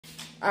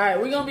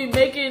Alright, we're gonna be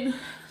making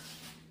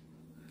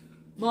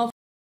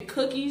motherfucking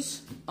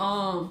cookies.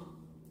 Now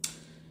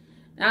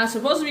it's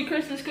supposed to be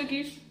Christmas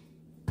cookies.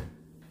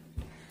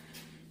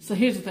 So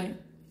here's the thing.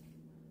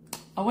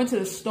 I went to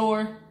the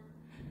store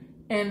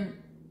and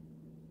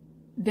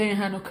they didn't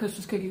have no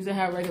Christmas cookies. They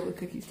had regular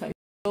cookies type.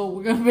 So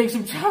we're gonna make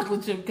some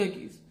chocolate chip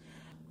cookies.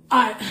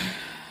 Alright.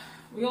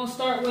 We're gonna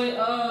start with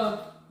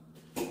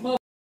motherfucking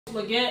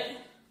baguette.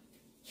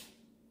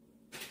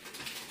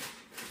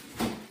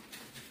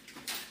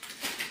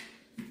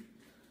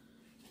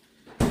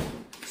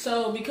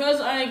 So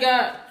because I ain't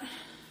got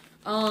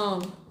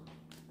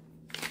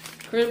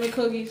Christmas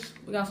cookies,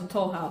 we got some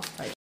Toll House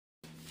type.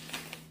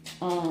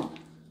 We're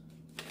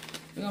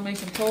gonna make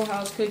some Toll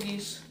House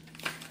cookies.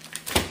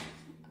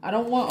 I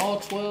don't want all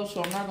 12,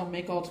 so I'm not gonna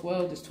make all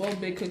 12. There's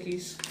 12 big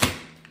cookies.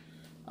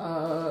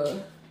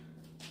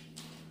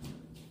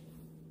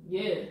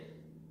 Yeah.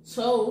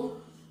 So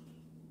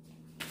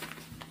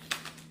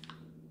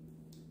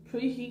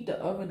preheat the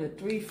oven to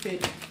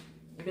 350.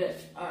 Okay.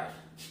 Alright.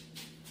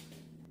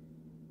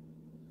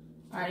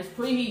 Alright, it's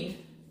preheating.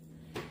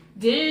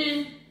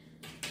 Then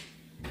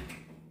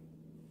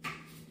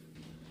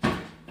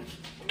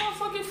my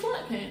fucking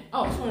flat pan.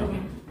 Oh, it's right over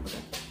here. Okay.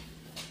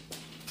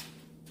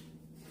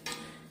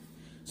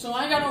 So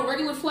I ain't got no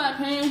regular flat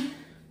pan.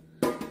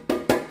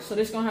 So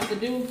this gonna have to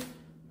do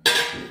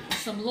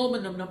some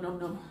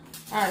aluminum.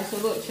 Alright, so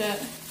look, chat.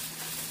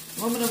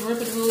 Aluminum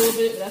ripping a little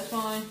bit, but that's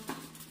fine.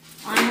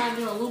 I ain't have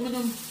no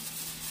aluminum.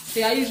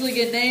 See, I usually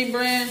get name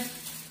brand.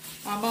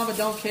 My mama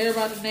don't care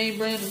about the name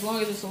brand as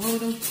long as it's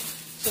aluminum.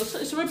 So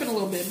it's ripping a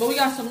little bit. But we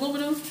got some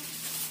aluminum.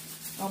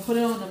 I'll put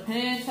it on the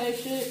pan type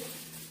shit.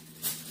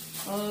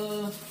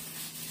 I'll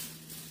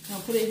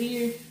put it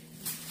here.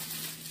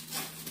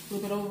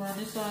 Flip it over on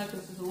this side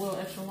because it's a little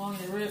extra long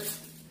and it rips.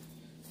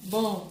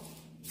 Boom.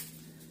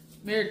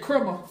 Merry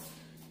Christmas.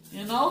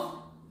 You know?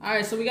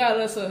 Alright, so we got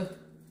us a,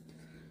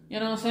 you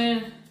know what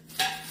I'm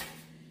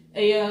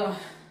saying?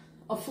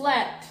 A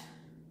flat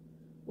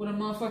with a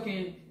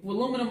motherfucking, with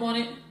aluminum on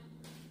it.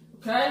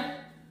 Okay?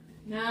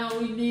 Now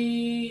we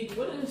need,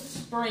 what is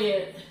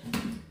spray at?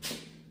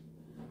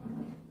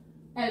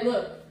 Hey,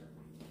 look.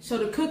 So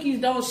the cookies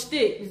don't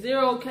stick.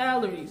 0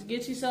 calories.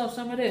 Get yourself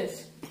some of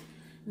this.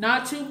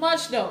 Not too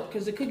much though,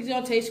 because the cookies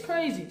don't taste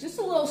crazy. Just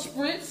a little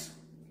spritz.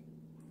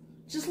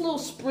 Just a little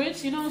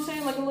spritz, you know what I'm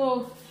saying? Like a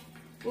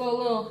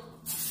little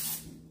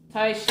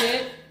tight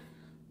shit.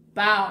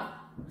 Bow.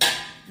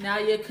 Now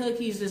your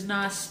cookies is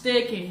not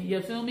sticking.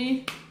 You feel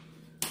me?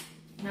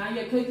 Now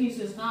your cookies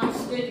is not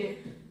sticking.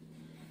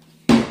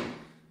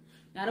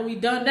 Now that we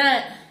done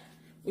that,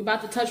 we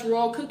about to touch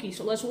raw cookies.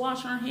 So let's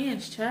wash our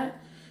hands,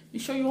 chat.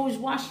 Make sure you always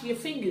wash your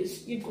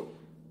fingers.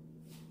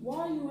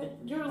 Why are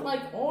you're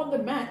like on the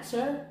mat,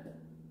 sir?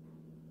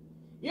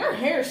 Your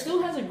hair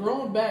still hasn't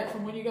grown back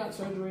from when you got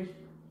surgery.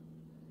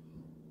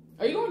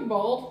 Are you going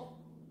bald?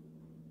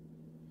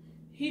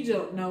 He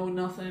don't know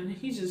nothing.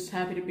 He's just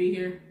happy to be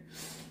here.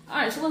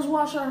 Alright, so let's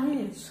wash our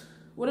hands.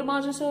 What did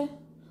Manja say?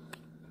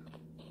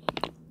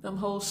 Them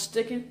hoes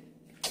sticking.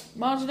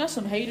 Manja, that's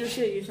some hater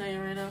shit you're saying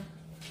right now.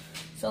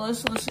 So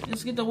let's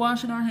get to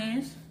washing our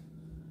hands.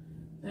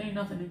 There ain't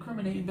nothing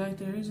incriminating back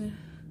there, is it?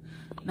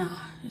 Nah,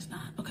 it's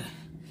not. Okay.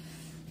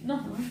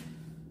 Nothing, right?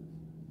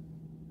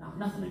 No,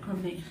 nothing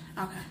incriminating.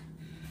 Okay.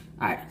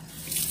 Alright.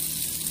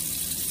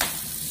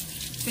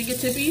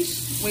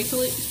 Fingertippies. Wait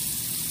till it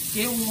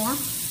get warm.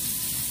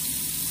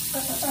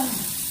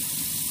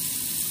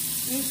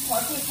 Use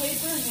parchment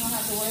paper and you don't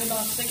have to worry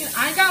about sticking.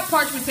 I ain't got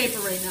parchment paper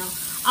right now.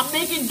 I'm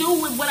making do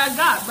with what I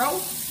got,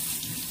 bro.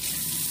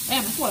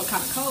 Damn, this water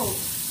kind of cold.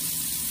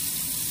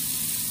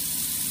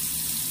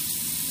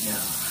 Yeah.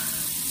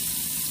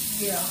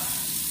 Yeah.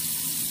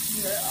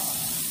 Yeah.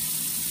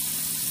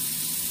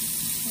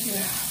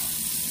 Yeah.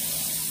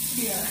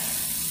 Yeah.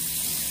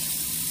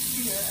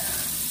 Yeah.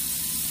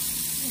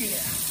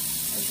 Yeah.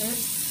 That's it.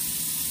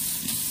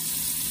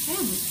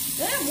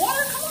 Damn,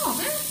 water, come on,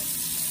 man.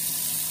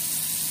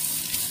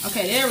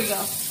 Okay, there we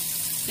go.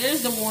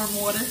 There's the warm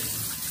water.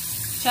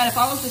 Chad, if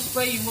I was to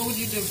spray you, what would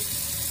you do?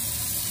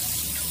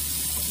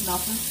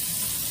 Nothing.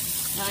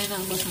 Now ain't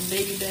nothing but some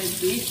baby back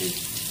beaches.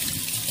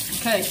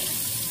 Okay.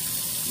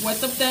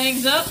 Wet them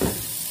things up.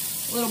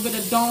 A little bit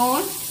of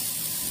Dawn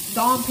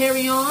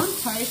Perignon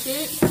type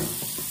shit.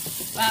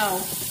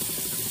 Wow.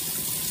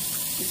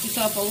 Get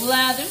yourself a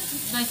lather.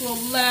 Nice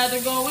little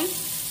lather going.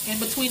 In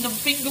between them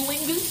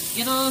fingerlingers.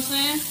 You know what I'm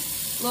saying?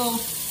 Little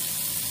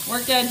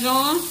work that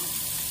jaw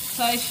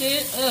type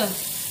shit.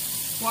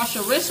 Wash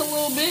your wrist a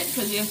little bit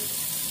because you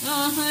know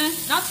what I'm saying?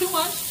 Not too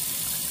much.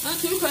 Not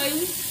too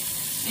crazy.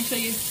 Make sure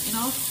you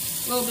know,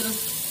 a little bit of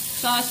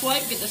side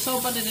swipe. Get the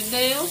soap under the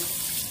nails.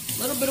 A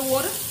little bit of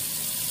water.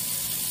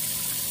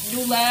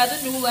 New lather.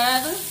 The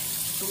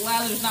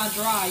lather's not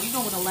dry. You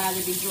know when the lather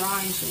be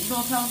dry and shit. You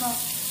know what I'm talking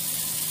about?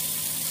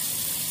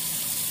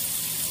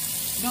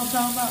 You know what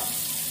I'm talking about?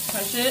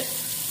 That shit.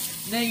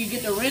 And then you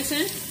get the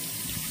rinsing.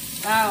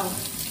 Wow.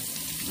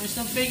 Rinse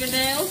some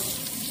fingernails.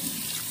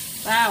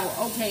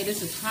 Wow. Okay,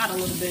 this is hot a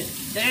little bit.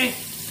 Dang.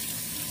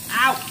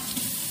 Ow.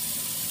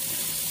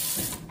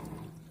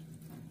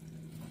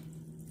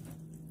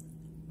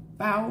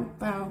 Bow,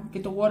 bow.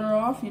 Get the water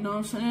off, you know what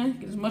I'm saying?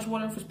 Get as much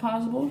water off as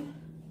possible.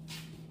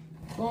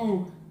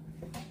 Boom.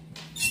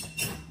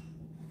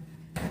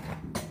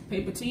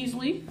 Paper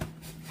Teasley.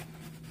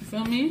 You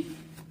feel me?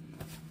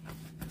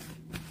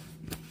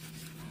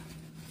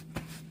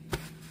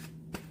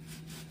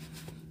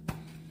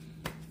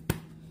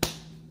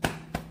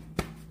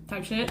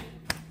 Type shit.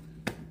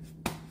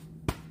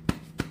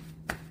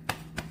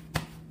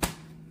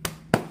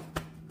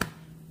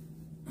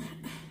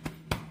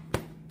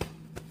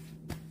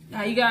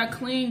 Now you got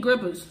clean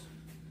grippers.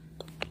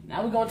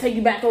 Now we're gonna take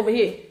you back over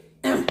here.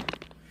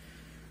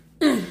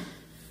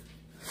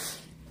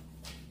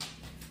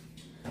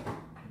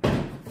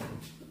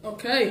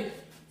 Okay.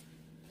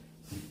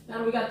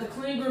 Now we got the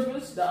clean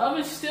grippers. The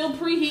oven's still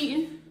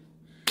preheating.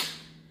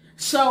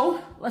 So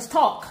let's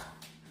talk.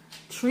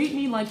 Treat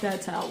me like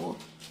that towel.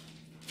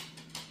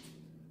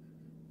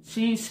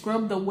 She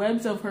scrubbed the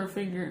webs of her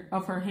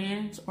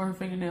hands or her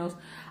fingernails.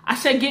 I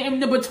said get in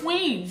the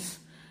betweens.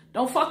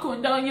 Don't fuck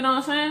with, don't, you know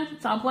what I'm saying?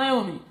 Stop playing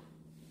with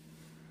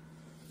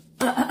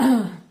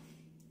me.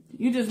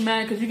 You just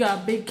mad because you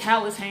got big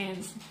callous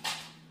hands.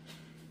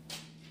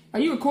 Are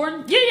you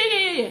recording?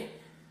 Yeah.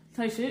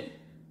 Type shit.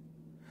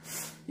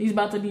 He's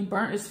about to be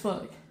burnt as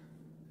fuck.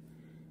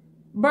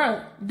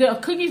 Bruh, the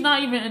cookie's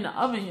not even in the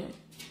oven yet.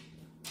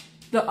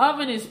 The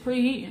oven is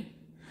preheating.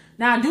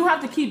 Now, I do have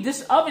to keep,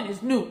 this oven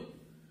is new.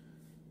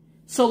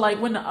 So,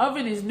 like, when the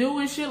oven is new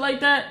and shit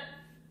like that,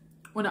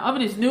 when the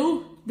oven is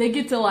new, they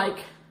get to, like,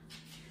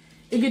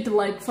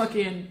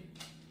 fucking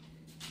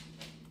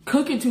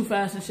cooking too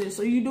fast and shit.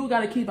 So you do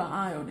gotta keep an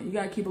eye on it. You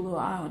gotta keep a little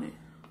eye on it.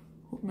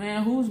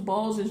 Man, whose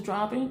balls is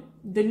dropping?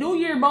 The New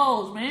Year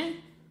balls, man.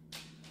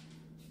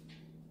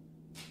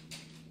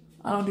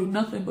 I don't do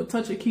nothing but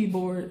touch a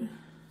keyboard.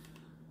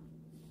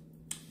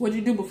 What'd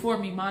you do before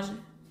me, Maji? You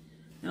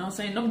know what I'm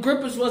saying? Them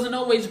grippers wasn't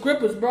always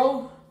grippers,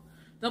 bro.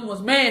 Them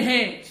was man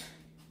hands.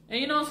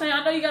 And you know what I'm saying?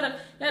 I know you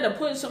had to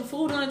put some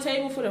food on the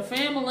table for the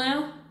family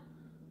now.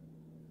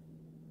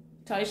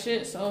 Type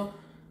shit, so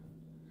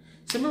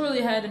Simba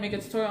really had to make a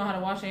tutorial on how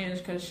to wash hands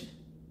because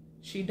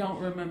she don't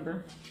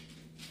remember.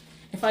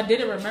 If I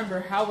didn't remember,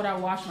 how would I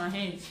wash my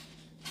hands?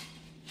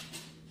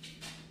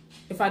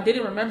 If I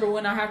didn't remember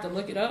when I have to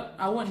look it up,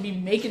 I wouldn't be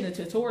making the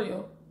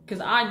tutorial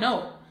because I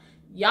know.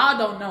 Y'all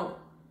don't know.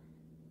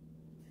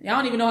 Y'all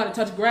don't even know how to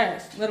touch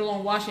grass, let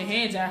alone wash your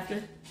hands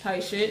after.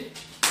 Type shit.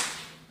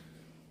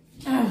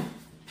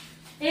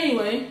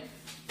 Anyway,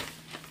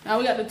 now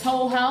we got the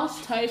Toll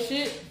House. Type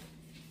shit.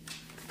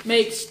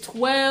 Makes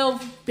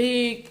 12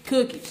 big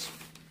cookies.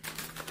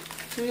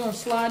 So we're gonna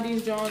slide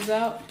these Jones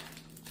out.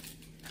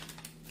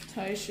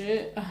 Type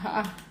shit. You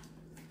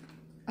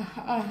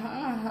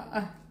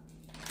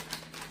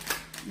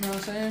know what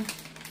I'm saying?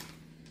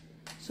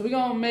 So we're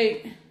gonna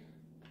make,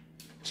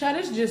 Chad,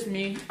 it's just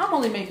me. I'm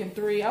only making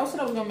 3. I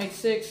said I was gonna make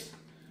 6.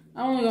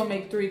 I'm only gonna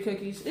make 3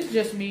 cookies. It's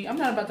just me. I'm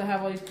not about to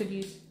have all these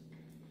cookies.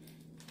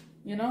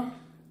 You know?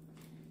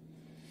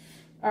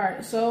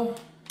 Alright, so.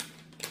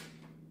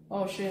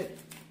 Oh shit.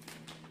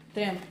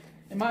 Damn.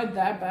 Am I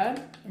that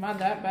bad? Am I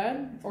that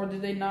bad? Or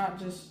did they not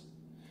just.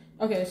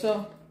 Okay,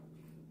 so.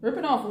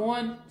 Ripping off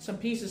one, some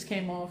pieces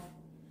came off.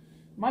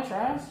 Am I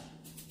trash?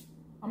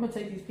 I'm gonna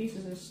take these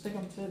pieces and stick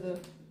them to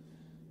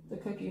the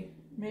cookie.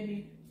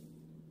 Maybe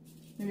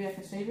I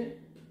can save it.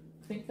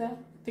 Think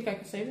I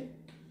can save it?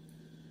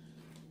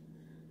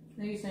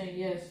 Nigga saying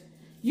yes.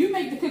 You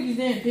make the cookies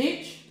then,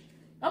 bitch.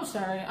 I'm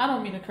sorry. I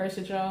don't mean to curse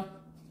at y'all.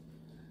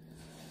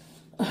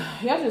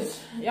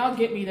 Y'all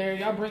get me there.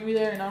 Y'all bring me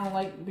there, and I don't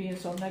like being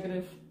so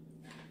negative.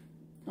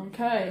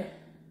 Okay.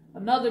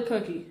 Another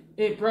cookie.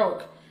 It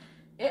broke.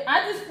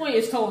 At this point,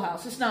 it's Toll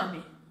House. It's not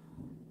me.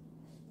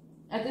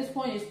 At this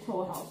point, it's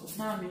Toll House. It's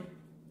not me.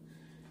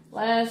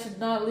 Last but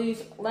not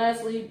least,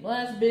 last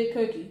big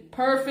cookie.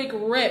 Perfect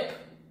rip.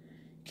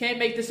 Can't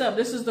make this up.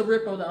 This is the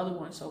rip of the other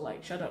one, so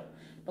like, shut up.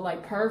 But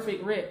like,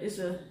 perfect rip. It's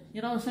a,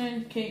 you know what I'm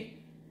saying?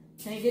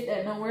 Can't get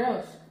that nowhere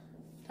else.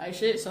 Type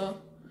shit,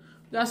 so.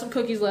 Got some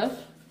cookies left.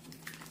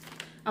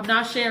 I'm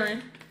not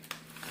sharing.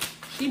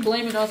 She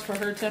blaming us for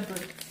her temper.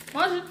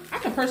 Imagine, I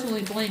can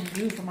personally blame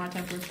you for my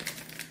temper.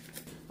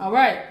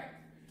 Alright.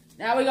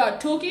 Now we got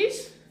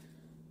cookies.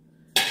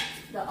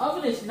 The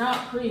oven is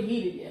not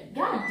preheated yet.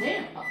 God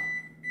damn.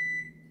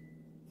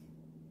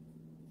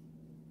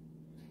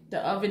 The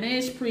oven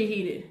is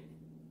preheated.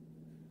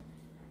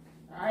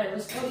 Alright,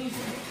 let's go these.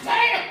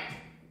 Damn!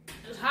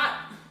 It's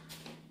hot.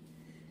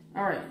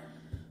 Alright.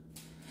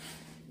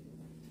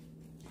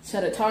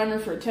 Set a timer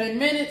for 10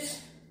 minutes.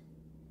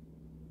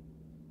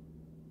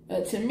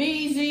 A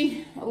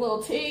Tamizi, a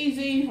little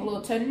Teasy, a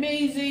little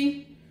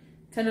Tamizi.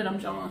 10 of them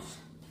Johns.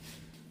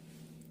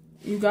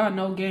 You got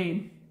no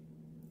game.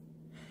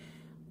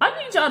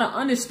 I need y'all to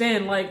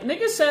understand, like,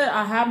 nigga said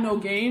I have no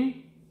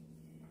game.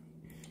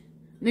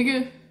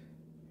 Nigga,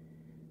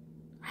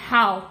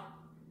 how?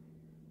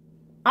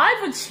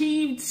 I've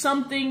achieved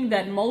something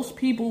that most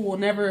people will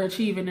never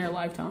achieve in their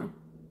lifetime.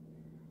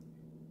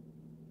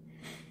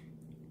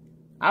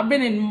 I've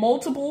been in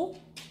multiple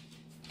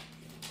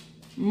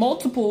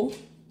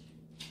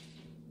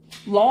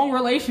long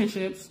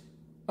relationships,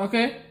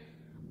 okay?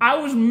 I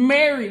was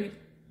married,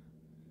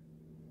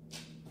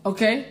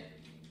 okay?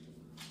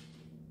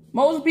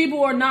 Most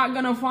people are not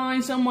gonna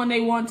find someone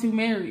they want to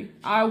marry.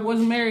 I was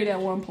married at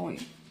one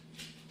point.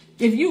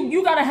 If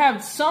you gotta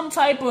have some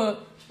type of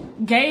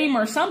game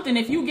or something.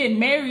 If you get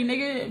married,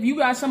 nigga, if you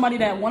got somebody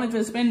that wanted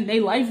to spend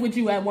their life with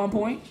you at one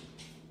point,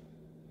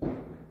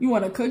 you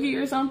want a cookie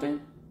or something?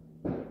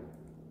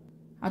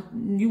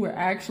 You were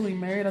actually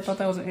married? I thought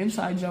that was an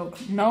inside joke.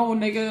 No,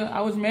 nigga,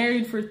 I was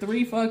married for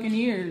 3 fucking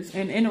years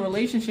and in a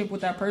relationship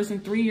with that person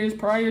 3 years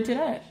prior to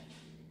that.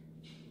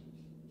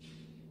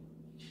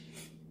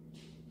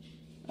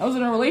 I was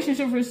in a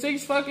relationship for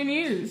 6 fucking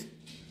years.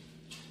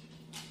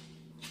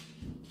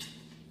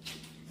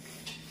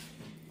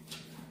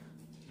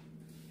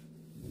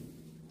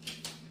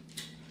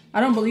 I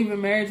don't believe in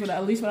marriage,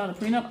 at least without a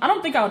prenup. I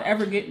don't think I would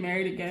ever get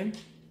married again.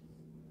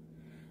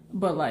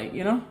 But like,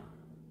 you know.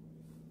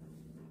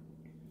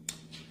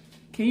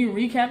 Can you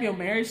recap your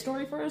marriage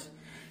story first?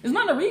 It's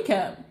not a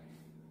recap.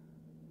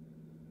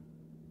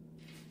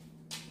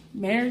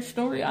 Marriage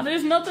story?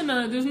 There's nothing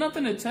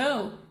to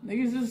tell.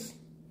 Niggas just...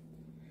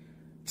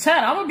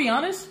 Chad, I'm gonna be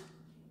honest.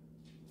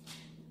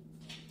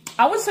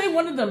 I would say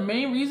one of the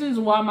main reasons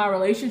why my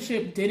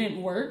relationship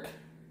didn't work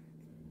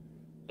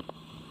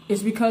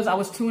is because I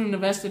was too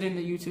invested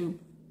into YouTube.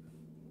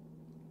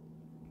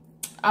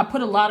 I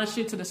put a lot of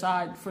shit to the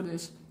side for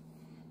this.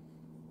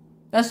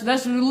 That's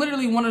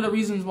literally one of the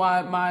reasons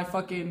why my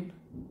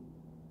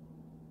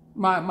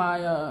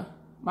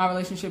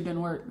relationship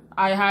didn't work.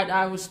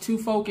 I was too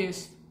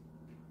focused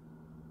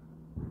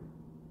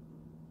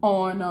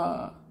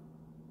on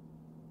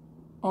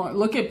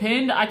look at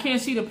pinned. I can't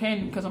see the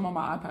pin because I'm on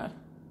my iPad.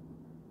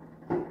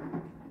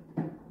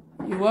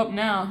 You up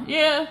now?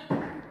 Yeah,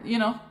 you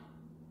know.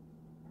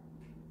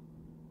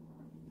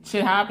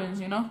 Shit happens,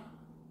 you know.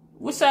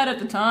 Was sad at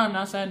the time,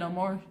 not sad no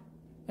more.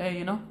 Hey,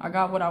 you know, I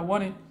got what I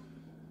wanted.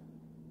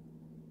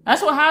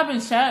 That's what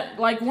happens, chat.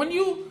 Like when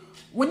you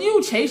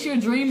chase your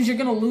dreams, you're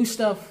gonna lose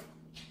stuff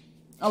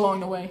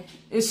along the way.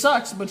 It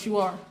sucks, but you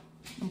are.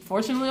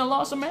 Unfortunately, I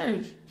lost a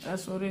marriage.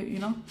 That's what it, you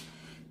know.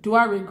 Do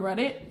I regret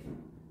it?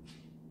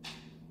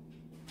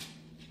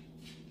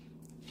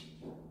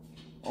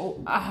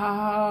 Oh,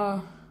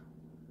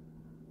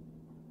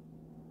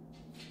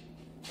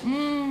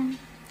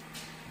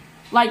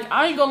 like,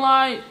 I ain't gonna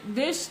lie,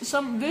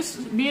 this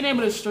being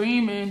able to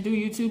stream and do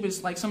YouTube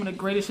is like some of the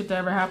greatest shit that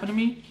ever happened to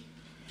me.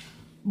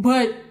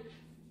 But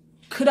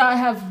could I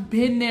have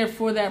been there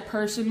for that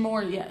person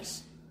more?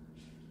 Yes.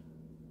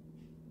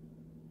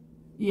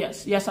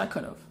 Yes, I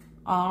could have.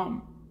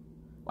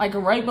 Like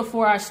right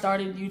before I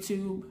started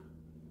YouTube,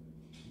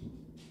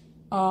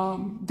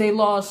 they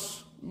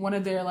lost one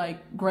of their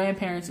like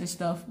grandparents and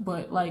stuff,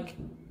 but like,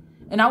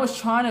 and I was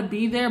trying to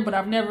be there, but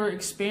I've never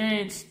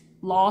experienced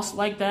loss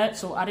like that,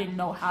 so I didn't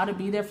know how to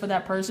be there for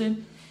that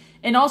person.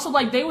 And also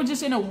like they were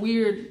just in a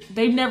weird,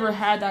 they've never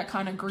had that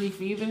kind of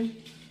grief either.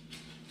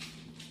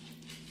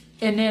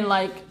 And then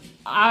like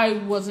I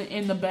wasn't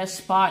in the best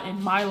spot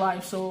in my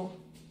life, so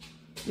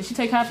did she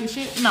take half your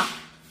shit?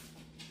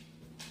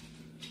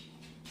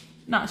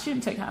 Nah, she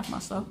didn't take half my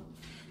stuff.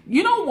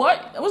 You know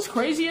what? What's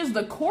crazy is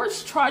the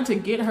courts tried to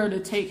get her to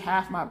take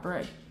half my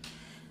bread.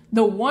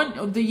 The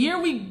year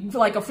we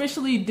like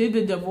officially did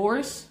the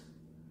divorce,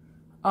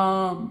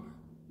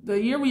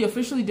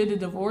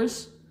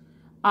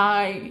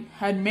 I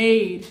had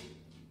made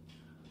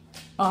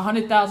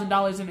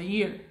 $100,000 in a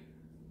year.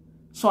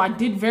 So I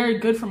did very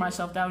good for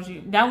myself that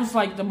year. That was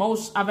like the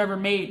most I've ever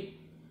made.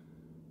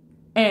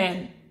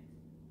 And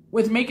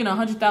with making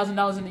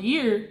 $100,000 in a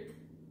year,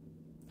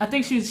 I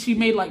think she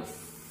made like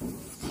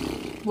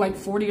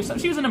 40 or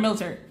something. She was in the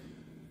military.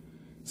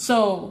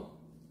 So,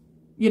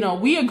 you know,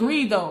 we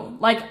agreed though.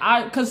 Like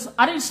cause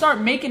I didn't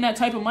start making that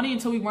type of money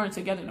until we weren't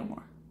together no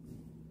more.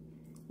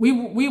 We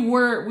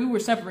were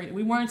separated.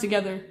 We weren't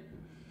together.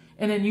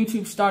 And then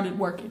YouTube started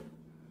working.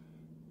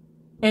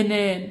 And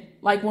then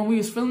like when we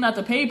was filling out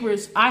the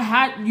papers, I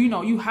had, you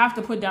know, you have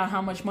to put down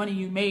how much money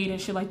you made and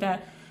shit like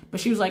that.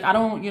 But she was like, I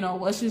don't, you know,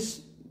 let's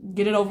just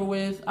get it over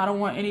with. I don't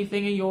want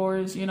anything of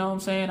yours. You know what I'm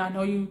saying? I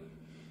know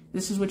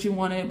this is what you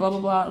wanted, blah, blah,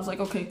 blah. I was like,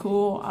 okay,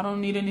 cool. I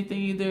don't need anything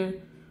either.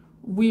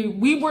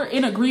 We were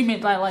in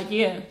agreement that like,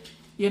 yeah,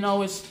 you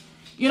know, it's,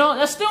 you know,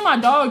 that's still my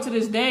dog to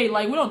this day.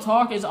 Like we don't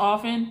talk as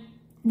often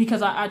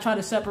because I try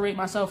to separate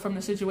myself from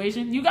the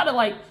situation. You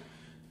gotta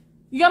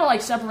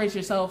separate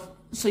yourself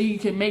so you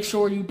can make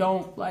sure you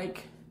don't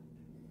like,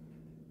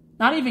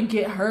 not even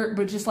get hurt,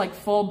 but just like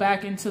fall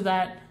back into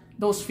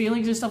those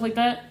feelings and stuff like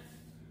that.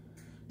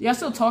 Do y'all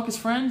still talk as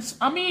friends?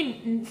 I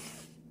mean,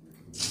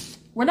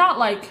 we're not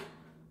like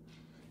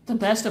the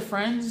best of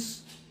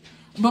friends,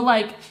 but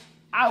like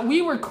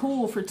we were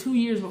cool for 2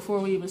 years before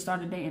we even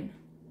started dating.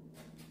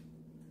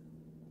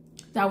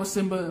 That was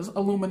Simba's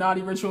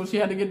Illuminati ritual. She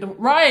had to get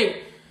right.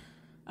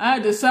 I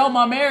had to sell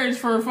my marriage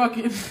for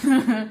fucking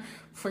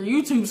for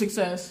YouTube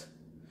success.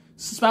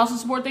 Spousal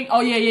support thing.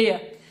 Oh yeah.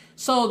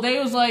 So they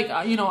was like,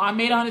 you know, I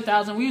made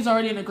 $100,000. We was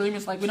already in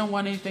agreements. Like we don't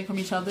want anything from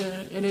each other.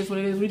 It is what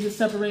it is. We just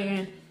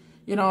separating.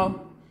 you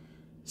know.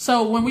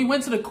 So when we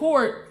went to the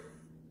court,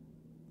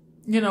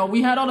 you know,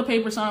 we had all the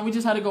papers signed. We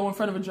just had to go in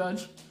front of a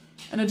judge.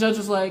 And the judge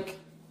was like,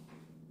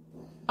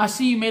 I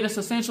see you made a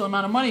substantial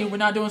amount of money. We're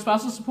not doing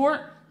spousal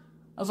support?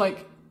 I was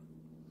like,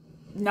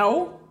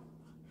 no.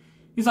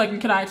 He's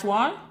like, can I ask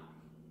why?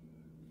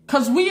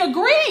 Because we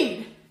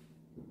agreed.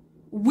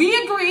 We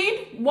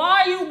agreed.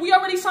 Why? We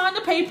already signed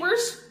the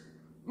papers.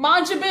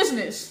 Mind your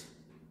business.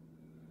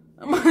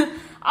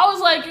 I was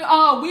like,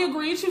 we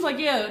agreed. She was like,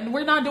 yeah,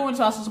 we're not doing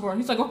spousal support.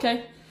 He's like,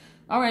 okay.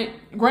 All right.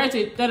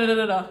 Granted.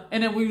 Da-da-da-da-da.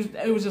 And then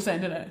it was just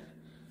ended that.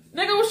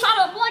 Nigga was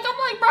trying to, like, I'm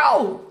like,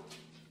 bro.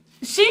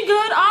 She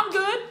good. I'm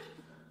good.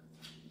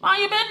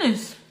 Mind your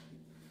business.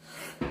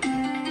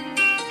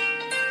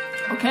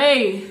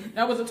 Okay.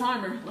 That was a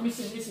timer. Let me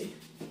see.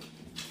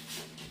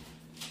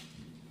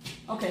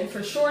 Okay.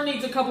 For sure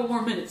needs a couple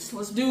more minutes.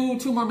 Let's do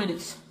 2 more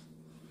minutes.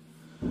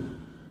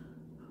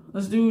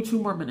 Let's do 2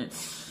 more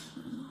minutes.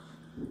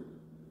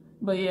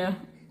 But yeah.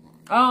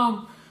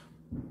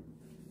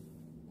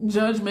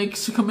 Judge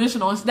makes a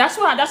commission on. That's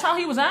how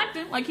he was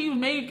acting. Like he was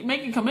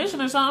making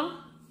commission or something.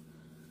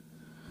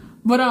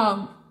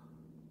 But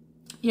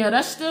yeah,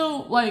 that's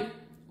still like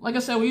I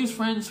said, we was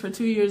friends for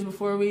 2 years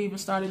before we even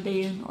started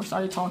dating or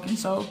started talking.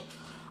 So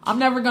I'm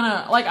never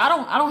gonna, like, I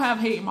don't have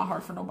hate in my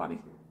heart for nobody.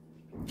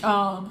 You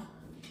know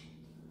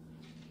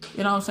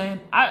what I'm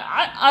saying?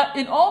 I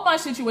in all my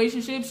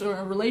situationships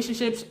or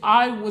relationships,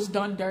 I was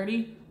done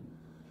dirty.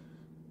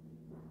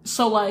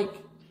 So like,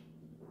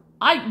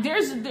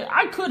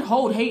 I could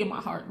hold hate in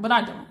my heart, but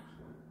I don't.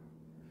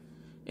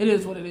 It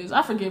is what it is.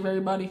 I forgive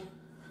everybody.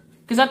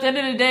 Because at the end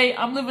of the day,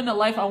 I'm living the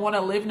life I want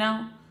to live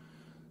now.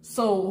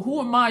 So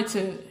who am I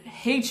to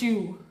hate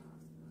you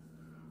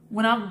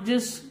when I'm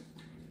just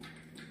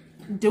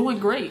doing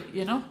great,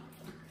 you know?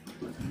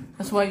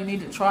 That's why you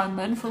need to try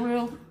men for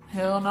real.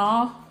 Hell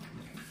no.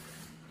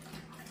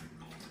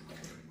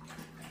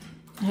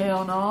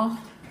 Hell no.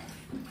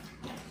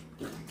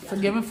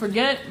 Forgive and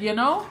forget, you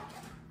know?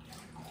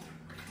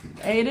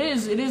 Hey, it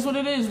is what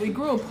it is. We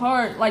grew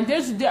apart. Like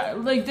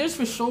there's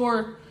for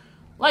sure,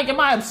 like, am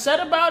I upset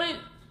about it?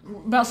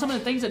 About some of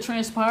the things that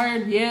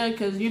transpired? Yeah,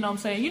 because, you know what I'm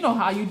saying, you know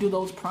how you do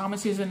those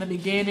promises in the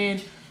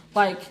beginning,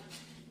 like,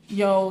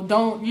 yo,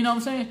 don't, you know what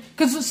I'm saying?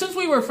 Because since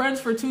we were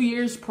friends for 2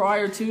 years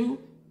prior to,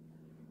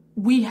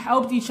 we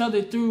helped each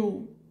other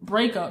through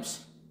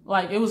breakups.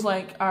 Like, it was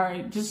like, all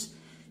right, just,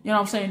 you know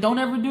what I'm saying, don't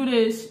ever do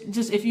this.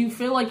 Just, if you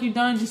feel like you're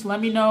done, just let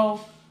me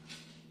know.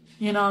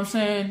 You know what I'm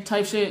saying?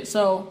 Type shit.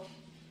 So,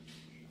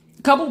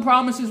 a couple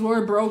promises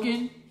were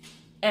broken.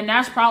 And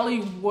that's probably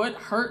what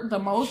hurt the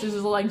most, is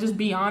like, just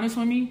be honest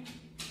with me.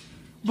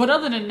 But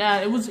other than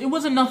that, it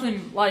wasn't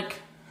nothing, like,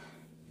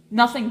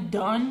 nothing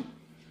done.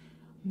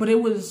 But it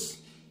was,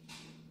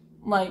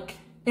 like,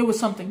 it was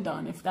something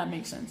done, if that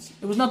makes sense.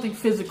 It was nothing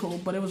physical,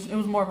 but it was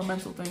more of a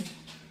mental thing.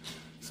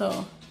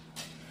 So,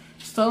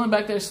 Sterling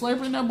back there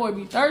slurping, that boy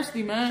be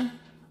thirsty, man.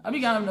 I be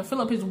got him to fill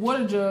up his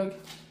water jug.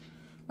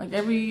 Like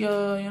every, you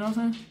know what I'm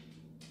saying?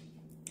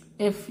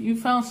 If you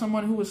found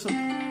someone who was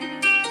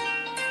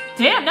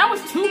Damn, that was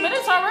 2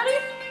 minutes already?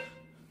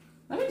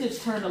 Let me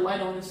just turn the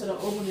light on instead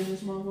of opening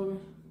this motherfucker.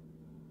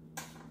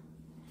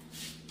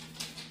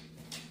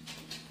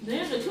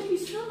 Damn, the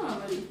cookie's done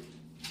already.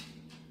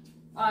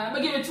 Alright, I'm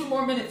gonna give it 2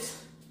 more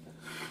minutes.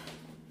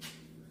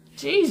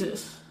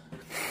 Jesus.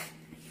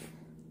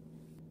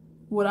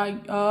 Would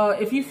I,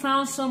 if you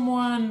found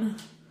someone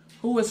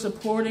who was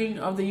supporting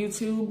of the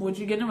YouTube, would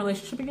you get in a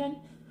relationship again?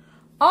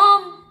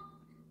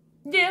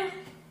 Yeah.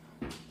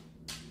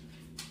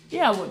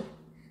 Yeah, I would.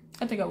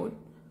 I think I would.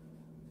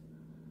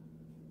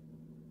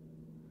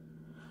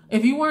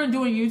 If you weren't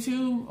doing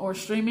YouTube or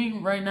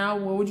streaming right now,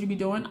 what would you be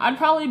doing? I'd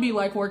probably be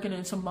like working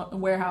in some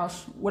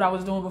warehouse, what I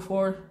was doing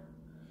before.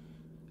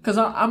 Cause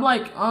I'm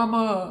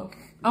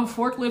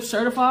forklift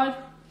certified.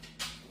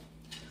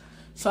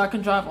 So I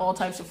can drive all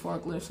types of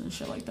forklifts and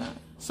shit like that.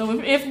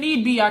 So if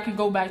need be, I can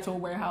go back to a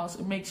warehouse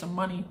and make some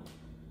money.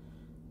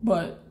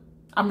 But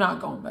I'm not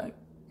going back.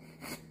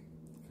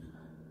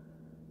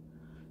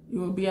 You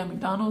would be at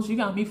McDonald's? You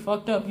got me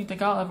fucked up. You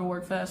think I'll ever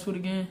work fast food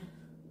again?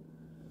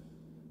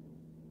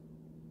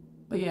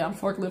 But yeah, I'm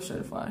forklift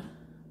certified.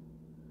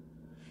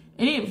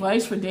 Any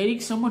advice for dating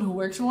someone who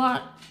works a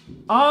lot?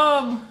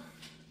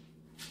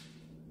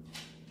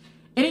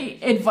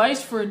 Any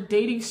advice for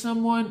dating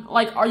someone?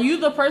 Like, are you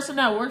the person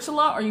that works a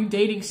lot? Or are you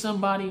dating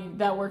somebody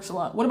that works a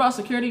lot? What about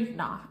security?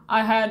 Nah.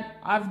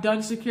 I've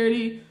done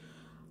security.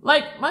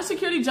 Like, my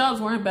security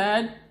jobs weren't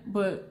bad,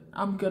 but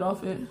I'm good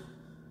off it.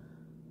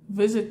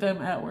 Visit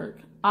them at work.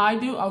 I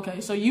do? Okay,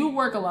 so you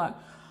work a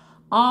lot.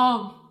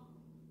 I'm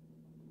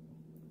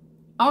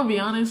gonna be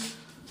honest.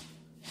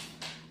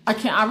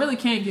 I really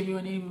can't give you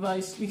any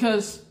advice,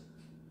 because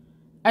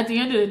at the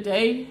end of the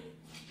day,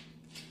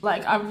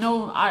 like,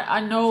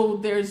 I know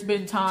there's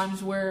been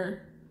times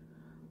where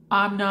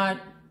I'm not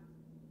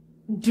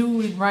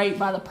doing right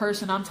by the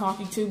person I'm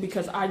talking to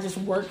because I just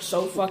work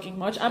so fucking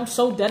much. I'm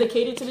so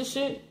dedicated to this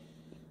shit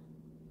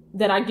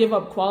that I give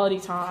up quality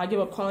time. I give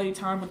up quality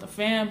time with the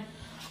fam.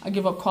 I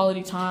give up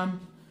quality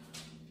time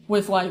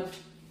with, like,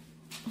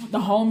 the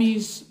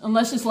homies,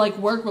 unless it's like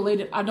work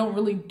related, I don't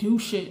really do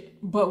shit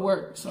but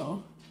work.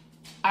 So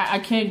I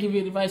can't give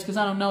you advice because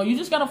I don't know. You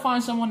just gotta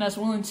find someone that's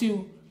willing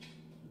to.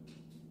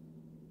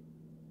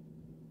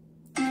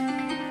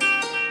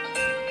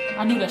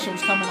 I knew that shit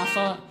was coming. I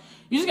saw it.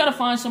 You just gotta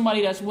find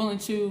somebody that's willing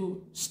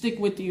to stick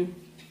with you.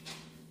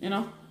 You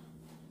know?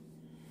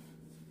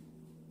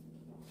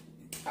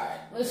 Alright,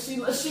 let's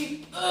see. I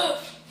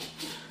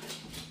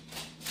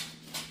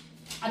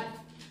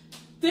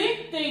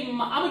think I'm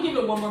gonna give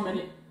it one more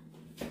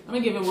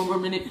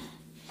minute.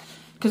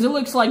 Because it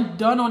looks like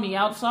done on the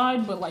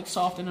outside, but like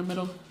soft in the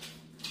middle.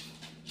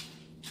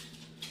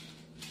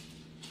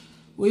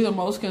 We the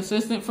most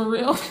consistent for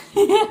real.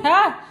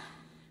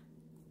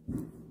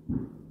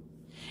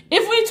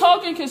 If we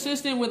talking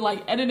consistent with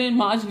like editing,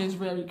 Majin is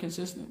very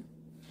consistent.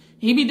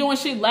 He be doing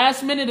shit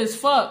last minute as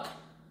fuck.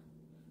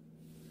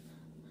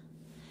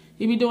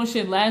 But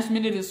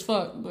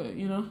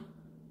you know.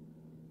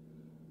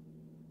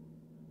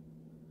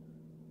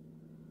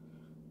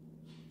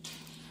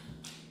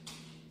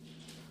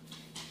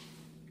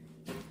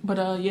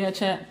 But yeah,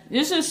 chat.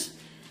 It's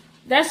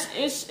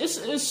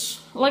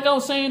like I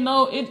was saying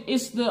though,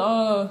 it's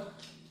the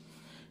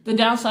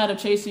downside of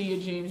chasing your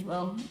dreams,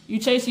 bro. You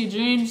chase your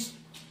dreams,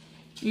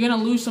 you're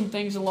gonna lose some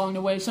things along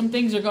the way. Some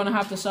things are gonna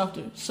have to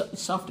suffer.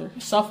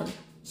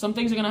 Some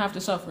things are gonna have to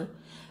suffer.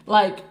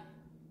 Like,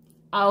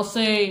 I'll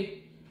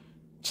say,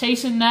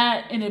 chasing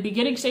that in the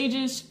beginning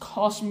stages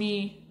cost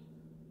me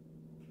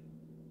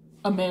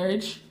a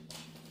marriage.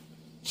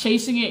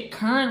 Chasing it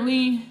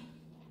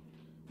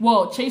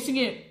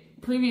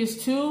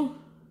previous to.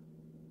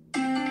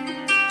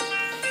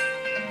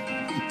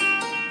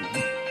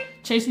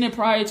 Chasing it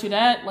prior to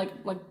that, like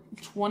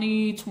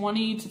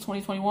 2020 to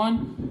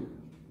 2021.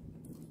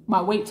 My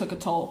weight took a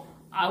toll.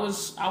 I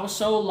was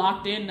so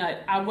locked in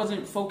that I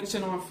wasn't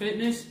focusing on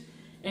fitness,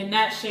 and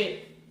that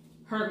shit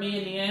hurt me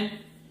in the end,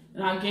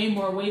 and I gained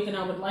more weight than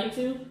I would like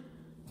to.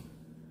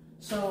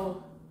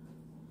 So,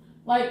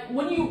 like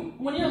when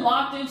you're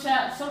locked in,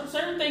 chat,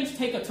 certain things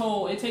take a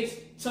toll.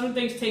 Certain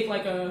things take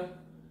like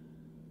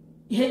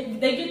they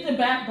get the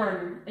back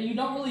burner, and you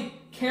don't really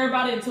care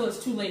about it until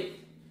it's too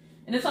late,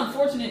 and it's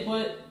unfortunate,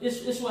 but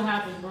it's what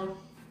happens, bro.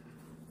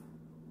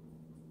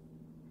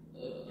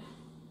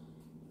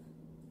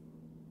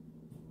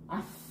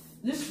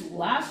 This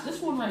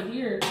one right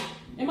here,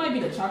 it might be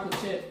the chocolate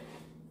chip.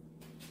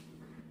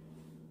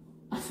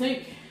 I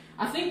think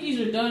these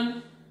are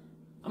done.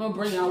 I'm gonna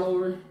bring y'all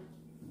over.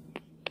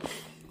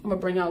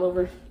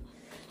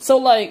 So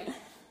like,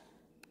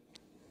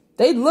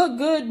 they look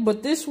good,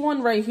 but this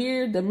one right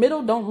here, the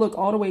middle don't look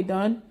all the way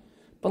done.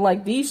 But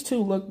like these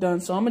two look done.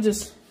 So I'm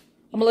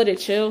gonna let it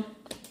chill,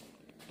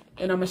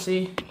 and I'm gonna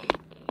see.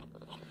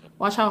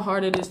 Watch how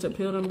hard it is to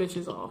peel them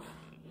bitches off.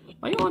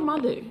 Why you on my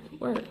dick?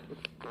 Where?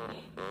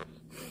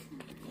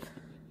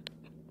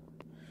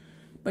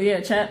 But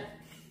yeah, chat.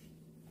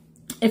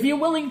 If you're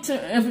willing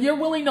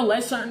to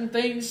let certain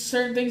things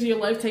in your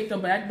life take the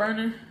back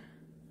burner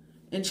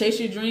and chase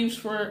your dreams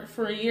for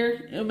a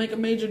year, it'll make a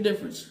major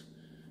difference.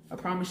 I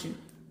promise you.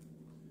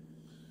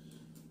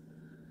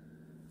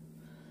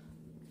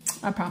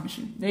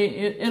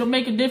 It'll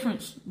make a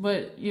difference,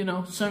 but you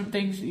know, certain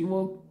things you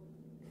will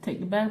take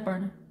the back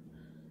burner.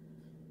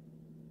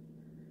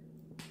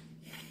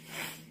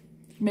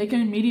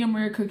 Making medium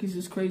rare cookies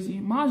is crazy.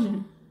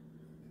 Majin,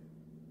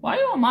 why are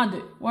you on my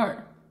dick?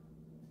 Word.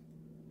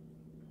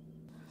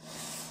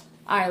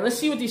 Alright, let's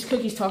see what these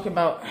cookies talk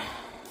about.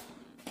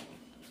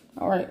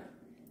 Alright.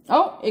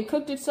 Oh, it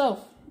cooked itself.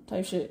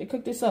 Type shit. It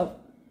cooked itself.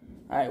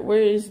 Alright,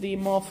 where is the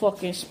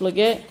motherfucking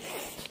spaghetti?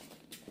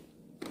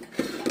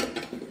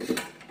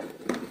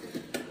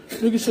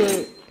 Nigga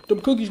said,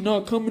 them cookies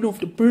not coming off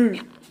the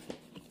pan.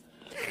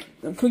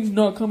 Them cookies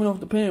not coming off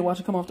the pan. Watch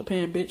it come off the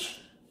pan, bitch.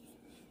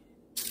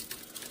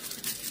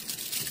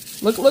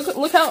 Look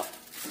how.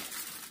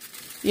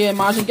 Yeah,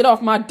 Majin, get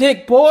off my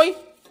dick, boy.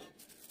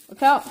 Look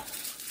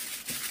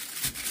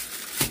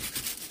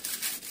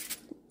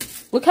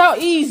how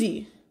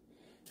easy.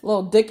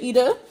 Little dick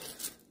eater.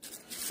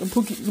 Them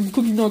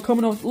cookies not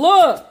coming off.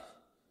 Look.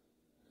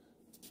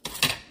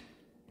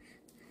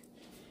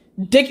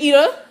 Dick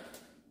eater.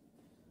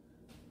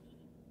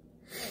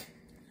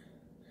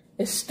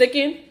 It's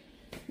sticking.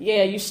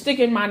 Yeah, you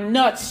sticking my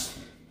nuts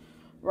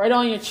right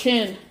on your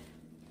chin.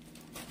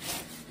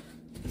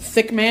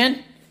 Thick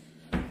man.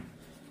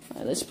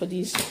 Alright, let's put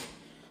these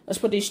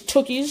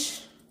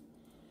cookies.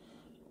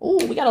 Ooh,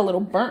 we got a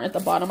little burnt at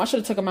the bottom. I should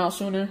have took them out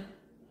sooner.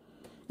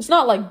 It's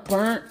not like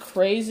burnt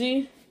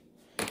crazy,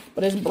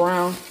 but it's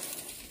brown.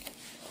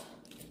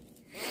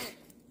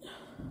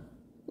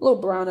 A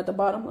little brown at the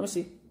bottom. Let me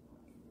see.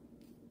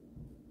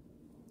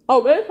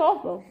 Oh, it's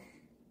also.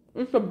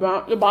 It's the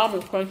bottom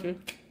is crunchy.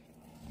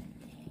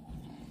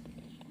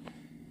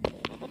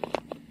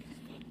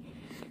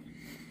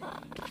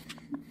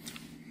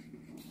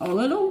 A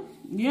little?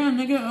 Yeah,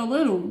 nigga, a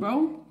little,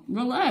 bro.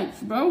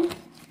 Relax, bro.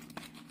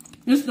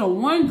 It's the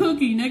one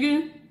cookie,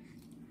 nigga.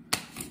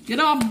 Get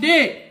off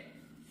dick.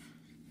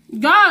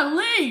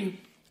 Golly.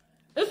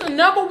 It's the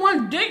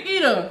 #1 dick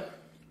eater.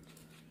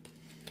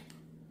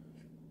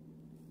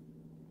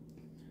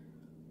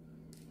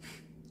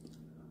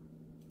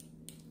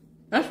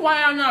 That's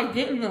why I'm not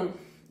getting them.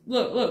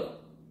 Look,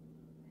 look.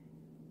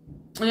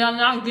 Y'all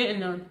not getting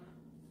them.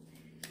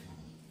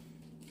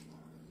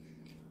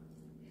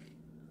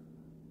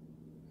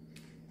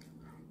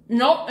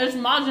 Nope, it's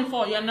Majin's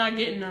fault. Y'all not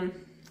getting them.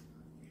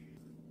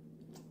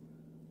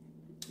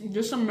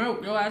 Just some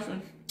milk, yo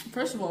asking.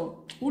 First of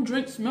all, who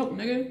drinks milk,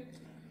 nigga?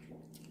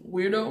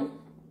 Weirdo.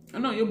 I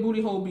know your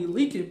booty hole be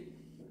leaking.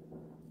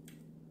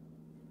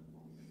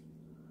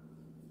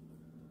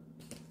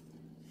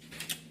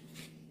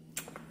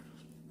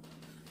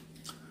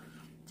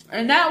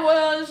 And that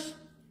was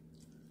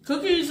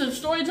Cookies and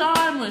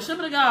Storytime with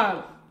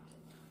SimbaThaGod.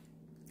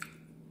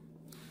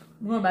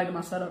 I'm going back to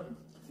my setup.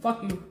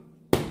 Fuck you.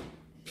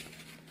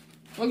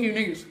 Fuck you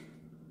niggas.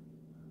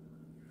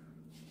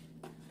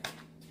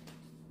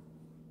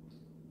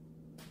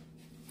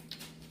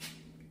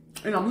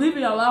 And I'm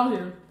leaving y'all out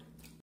here.